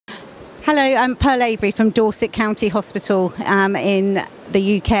Hello, I'm Pearl Avery from Dorset County Hospital in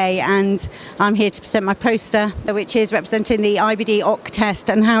the UK, and I'm here to present my poster, which is representing the IBDoc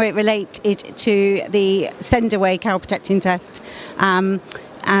test and how it related to the send-away Calprotectin test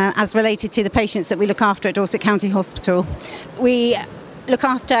as related to the patients that we look after at Dorset County Hospital. We look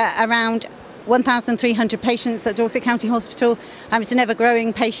after around 1,300 patients at Dorset County Hospital. It's an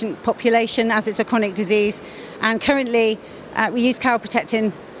ever-growing patient population as it's a chronic disease, and currently we use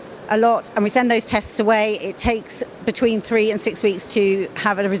Calprotectin a lot, and we send those tests away. It takes between 3 and 6 weeks to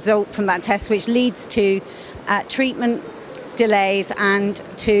have a result from that test, which leads to treatment delays and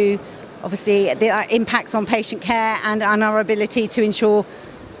to obviously the impacts on patient care and on our ability to ensure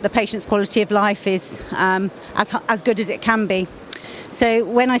the patient's quality of life is as good as it can be. So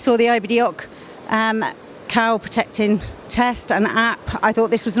when I saw the IBDoc Calprotectin test and app, I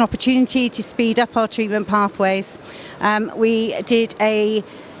thought this was an opportunity to speed up our treatment pathways. We did a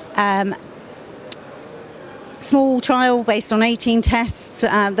small trial based on 18 tests.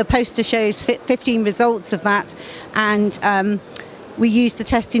 The poster shows 15 results of that, and we used the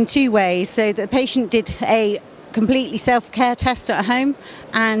test in 2 ways. So the patient did a completely self-care test at home,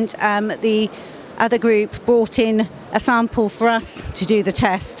 and the other group brought in a sample for us to do the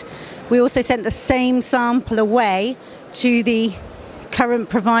test. We also sent the same sample away to the current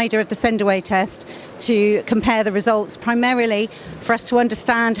provider of the send-away test to compare the results, primarily for us to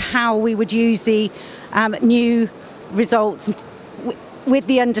understand how we would use the new results with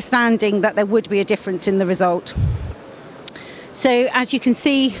the understanding that there would be a difference in the result. So as you can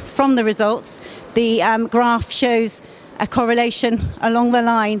see from the results, the graph shows a correlation along the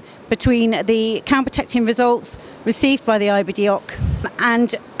line between the Calprotectin results received by the IBDoc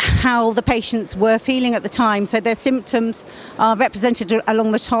and how the patients were feeling at the time. So their symptoms are represented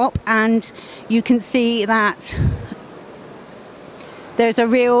along the top, and you can see that there's a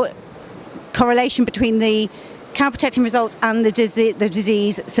real correlation between the Calprotectin results and the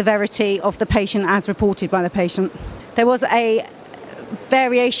disease severity of the patient as reported by the patient. There was a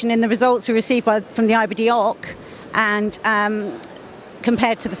variation in the results we received from the IBDoc and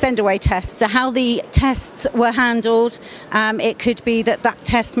compared to the send-away test. So how the tests were handled, it could be that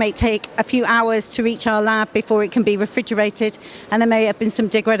test may take a few hours to reach our lab before it can be refrigerated, and there may have been some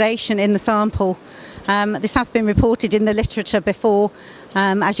degradation in the sample. This has been reported in the literature before,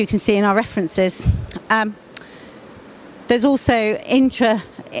 as you can see in our references. There's also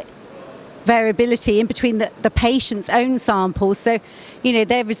variability in between the patient's own samples, so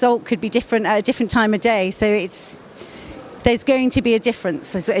their result could be different at a different time of day. So there's going to be a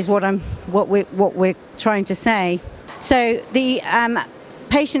difference, is what we're trying to say. So the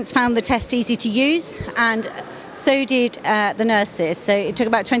patients found the test easy to use, and so did the nurses. So it took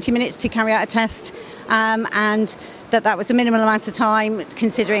about 20 minutes to carry out a test, and that was a minimal amount of time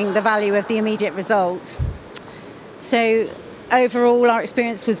considering the value of the immediate result. So overall, our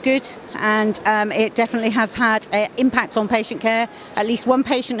experience was good, and it definitely has had an impact on patient care. At least one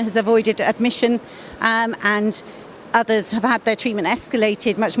patient has avoided admission, and others have had their treatment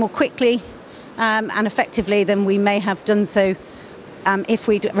escalated much more quickly and effectively than we may have done so if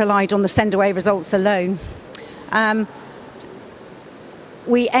we'd relied on the send-away results alone.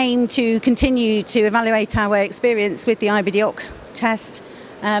 We aim to continue to evaluate our experience with the IBDoc test,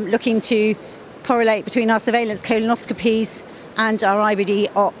 looking to correlate between our surveillance colonoscopies and our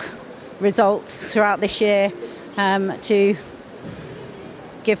IBDoc results throughout this year to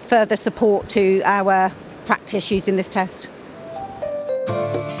give further support to our practice using this test.